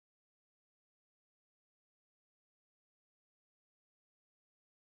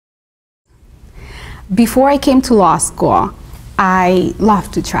Before I came to law school, I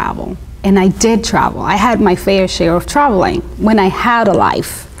loved to travel, and I did travel. I had my fair share of traveling when I had a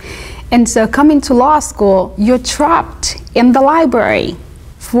life. And so coming to law school, you're trapped in the library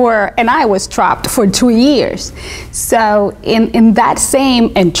and I was trapped for 2 years. So in that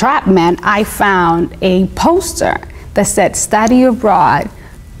same entrapment, I found a poster that said study abroad,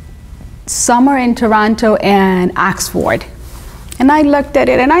 summer in Toronto and Oxford. And I looked at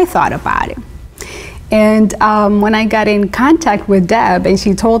it and I thought about it. And when I got in contact with Deb and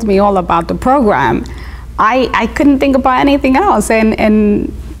she told me all about the program, I couldn't think about anything else.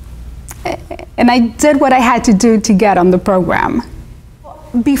 And I did what I had to do to get on the program.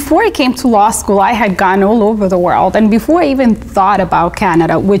 Before I came to law school, I had gone all over the world. And before I even thought about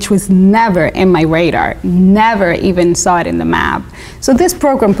Canada, which was never in my radar, never even saw it in the map. So this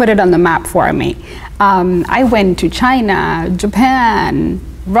program put it on the map for me. I went to China, Japan,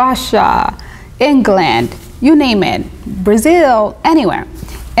 Russia, England, you name it, Brazil, anywhere.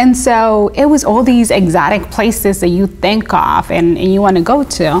 And so it was all these exotic places that you think of and you want to go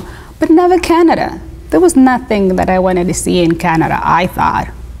to, but never Canada. There was nothing that I wanted to see in Canada, I thought.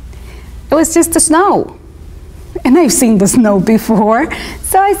 It was just the snow. And I've seen the snow before.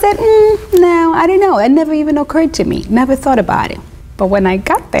 So I said, no, I don't know. It never even occurred to me. Never thought about it. But when I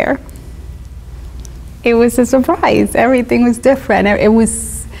got there, it was a surprise. Everything was different. It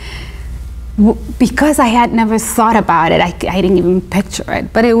was, because I had never thought about it, I didn't even picture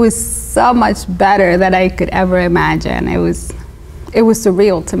it. But it was so much better than I could ever imagine. It was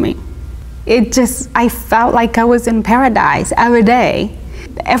surreal to me. I felt like I was in paradise every day.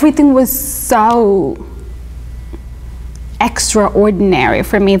 Everything was so extraordinary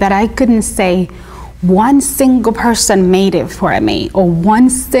for me that I couldn't say one single person made it for me or one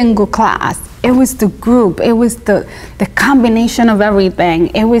single class. It was the group, it was the combination of everything.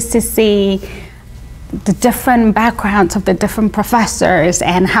 It was to see the different backgrounds of the different professors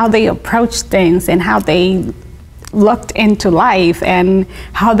and how they approached things and how they looked into life and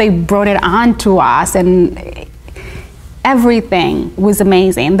how they brought it on to us, and everything was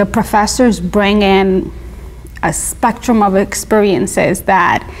amazing. The professors bring in a spectrum of experiences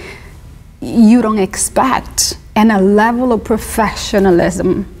that you don't expect and a level of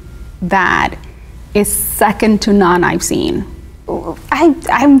professionalism that is second to none I've seen.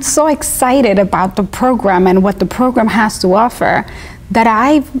 I'm so excited about the program and what the program has to offer that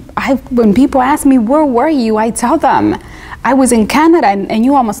when people ask me, where were you? I tell them, I was in Canada and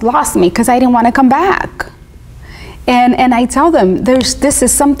you almost lost me because I didn't want to come back. And I tell them, this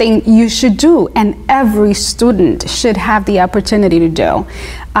is something you should do, and every student should have the opportunity to do.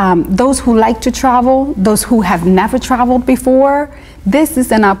 Those who like to travel, those who have never traveled before, this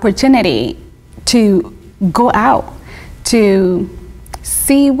is an opportunity to go out, to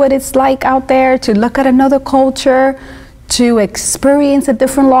see what it's like out there, to look at another culture, to experience a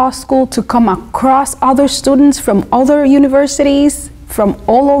different law school, to come across other students from other universities, from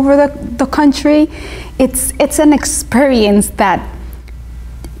all over the country. It's an experience that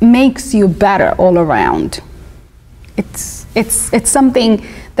makes you better all around. It's something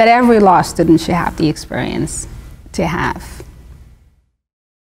that every law student should have the experience to have.